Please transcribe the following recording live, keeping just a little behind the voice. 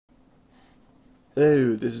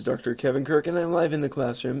Hello, this is Dr. Kevin Kirk, and I'm live in the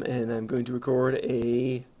classroom, and I'm going to record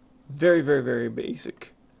a very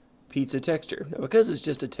basic pizza texture. Now, because it's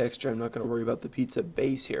just a texture, I'm not going to worry about the pizza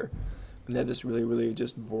base here. I'm going to have this really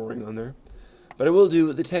just boring on there. But I will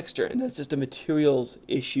do the texture, and that's just a materials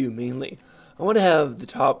issue mainly. I want to have the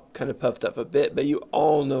top kind of puffed up a bit, but you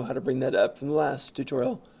all know how to bring that up from the last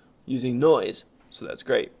tutorial using noise, so that's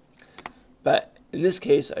great. But in this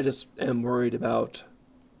case, I just am worried about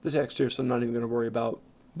the texture, so I'm not even going to worry about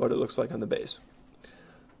what it looks like on the base.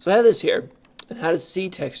 So I have this here, and how to see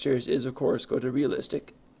textures is, of course, go to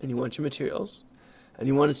realistic, and you want your materials, and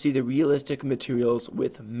you want to see the realistic materials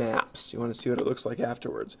with maps. You want to see what it looks like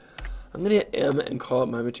afterwards. I'm going to hit M and call up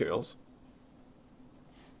my materials.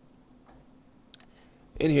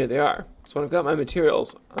 And here they are. So when I've got my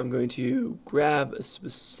materials, I'm going to grab a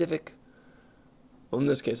specific, well, in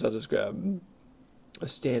this case, I'll just grab a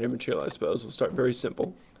standard material, I suppose. We'll start very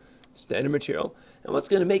simple. Standard material. And what's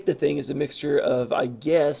going to make the thing is a mixture of, I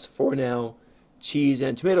guess, for now, cheese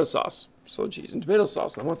and tomato sauce. So cheese and tomato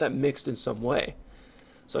sauce. I want that mixed in some way.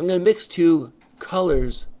 So I'm going to mix two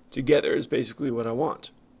colors together is basically what I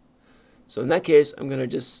want. So in that case, I'm going to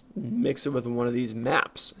just mix it with one of these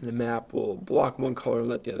maps. And the map will block one color and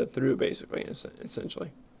let the other through, basically,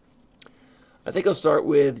 essentially. I think I'll start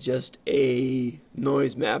with just a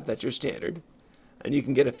noise map. That's your standard. And you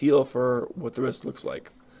can get a feel for what the rest looks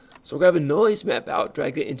like. So grab a noise map out,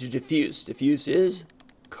 drag it into diffuse. Diffuse is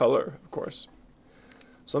color, of course.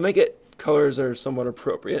 So I'll make it colors that are somewhat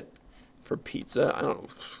appropriate for pizza. I don't know,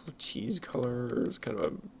 cheese color is kind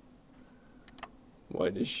of a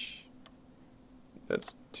whitish.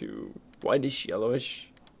 That's too whitish,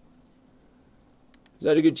 yellowish. Is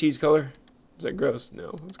that a good cheese color? Is that gross?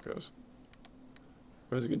 No, that's gross.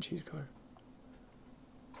 What is a good cheese color?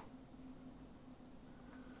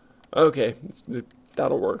 Okay,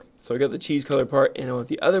 that'll work. So I got the cheese color part, and I want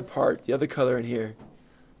the other part, the other color in here,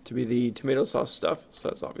 to be the tomato sauce stuff. So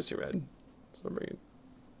that's obviously red. So I'll bring it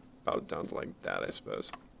about down to like that, I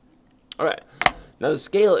suppose. Alright, now the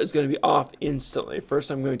scale is going to be off instantly.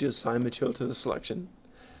 First I'm going to assign material to the selection,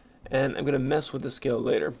 and I'm going to mess with the scale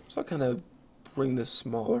later. So I'll kind of bring this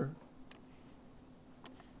smaller.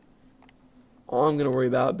 All I'm going to worry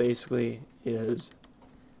about basically is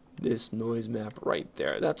this noise map right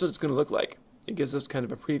there. That's what it's going to look like. It gives us kind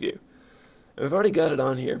of a preview. And I've already got it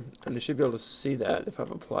on here, and I should be able to see that if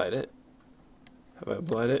I've applied it. Have I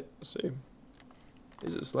applied it? Let's see.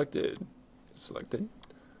 Is it selected? It's selected.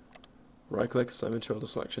 Right click, assign material to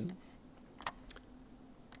selection.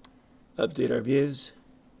 Update our views.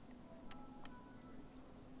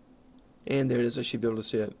 And there it is. I should be able to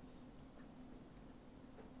see it.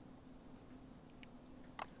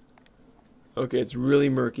 Okay, it's really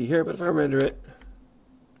murky here, but if I render it,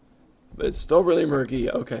 but it's still really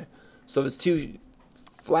murky. Okay, so if it's too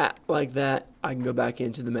flat like that, I can go back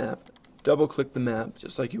into the map, double click the map,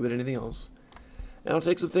 just like you would anything else, and I'll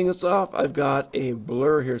take some things off. I've got a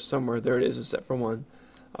blur here somewhere. There it is, except for one.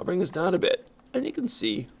 I'll bring this down a bit, and you can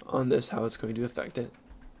see on this how it's going to affect it.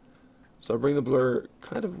 So I'll bring the blur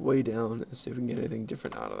kind of way down and see if we can get anything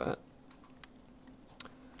different out of that.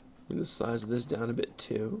 Bring the size of this down a bit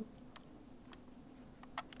too.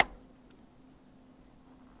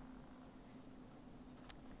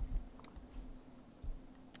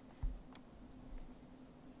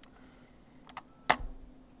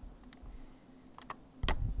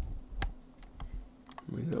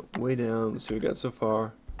 Bring that way down. Let's see what we got so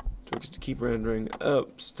far. To keep rendering. Oh,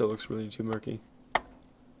 still looks really too murky.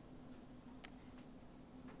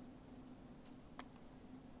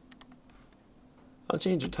 I'll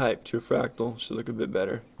change the type to a fractal. Should look a bit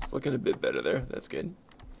better. It's looking a bit better there. That's good.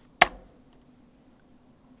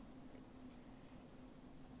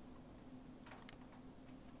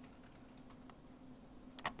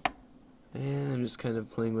 And I'm just kind of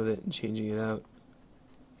playing with it and changing it out.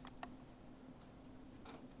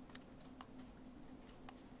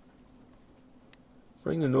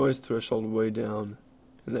 Bring the noise threshold way down,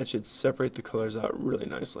 and that should separate the colors out really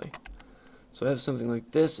nicely. So I have something like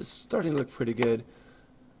this. It's starting to look pretty good.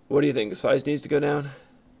 What do you think? The size needs to go down?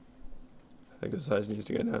 I think the size needs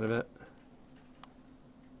to go down a bit.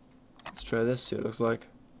 Let's try this, see what it looks like.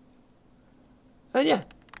 And yeah,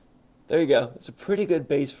 there you go. It's a pretty good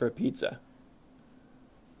base for a pizza.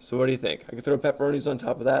 So what do you think? I could throw pepperonis on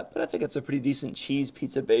top of that, but I think it's a pretty decent cheese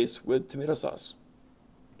pizza base with tomato sauce.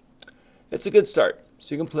 It's a good start,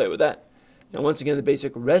 so you can play with that. Now once again, the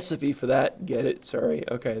basic recipe for that,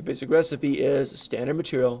 the basic recipe is standard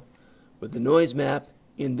material with the noise map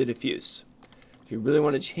in the diffuse. If you really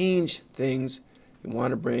want to change things, you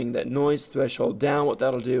want to bring that noise threshold down. What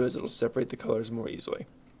that'll do is it'll separate the colors more easily.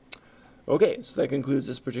 Okay, so that concludes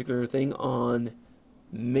this particular thing on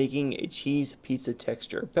making a cheese pizza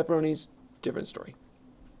texture. Pepperonis, different story.